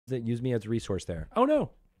use me as a resource there. Oh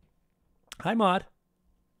no. Hi, Maud.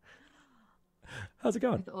 How's it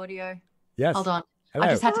going? With audio. Yes. Hold on. Hello. I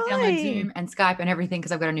just had to download Hi. Zoom and Skype and everything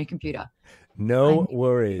because I've got a new computer. No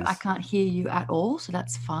worries. I can't hear you at all, so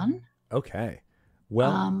that's fun. Okay.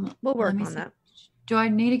 Well, We'll work let me on see. that. Do I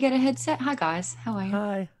need to get a headset? Hi guys, how are you?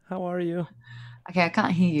 hi. How are you? Okay, I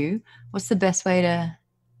can't hear you. What's the best way to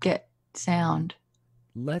get sound?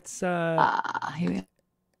 Let's Here we go.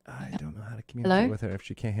 I don't know how to communicate Hello? with her if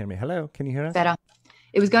she can't hear me. Hello, can you hear us? Better.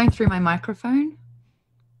 It was going through my microphone.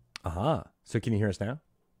 Aha. So can you hear us now?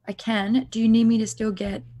 I can. Do you need me to still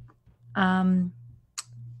get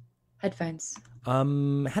headphones?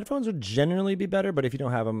 Headphones would generally be better, but if you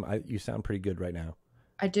don't have them, you sound pretty good right now.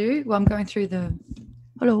 I do. Well, I'm going through the.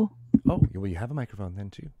 Hello. Oh, well, you have a microphone then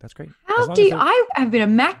too. That's great. As How long do as you? I have been a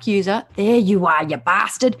Mac user. There you are, you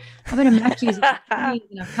bastard. I've been a Mac user for 20 years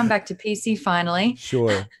and I've come back to PC finally.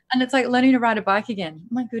 Sure. And it's like learning to ride a bike again.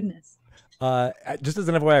 My goodness. Just as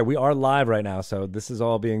an FYI, we are live right now, so this is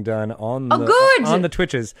all being done on Oh, good. on the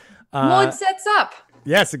Twitches. Maud sets up.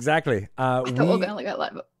 Yes, exactly. I thought we were going to look at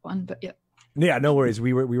like one, but yeah. Yeah, no worries.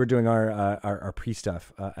 We were doing our pre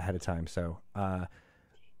stuff ahead of time. So,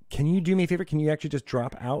 can you do me a favor? Can you actually just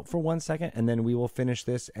drop out for 1 second, and then we will finish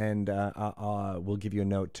this, and we'll give you a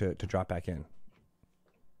note to drop back in.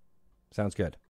 Sounds good.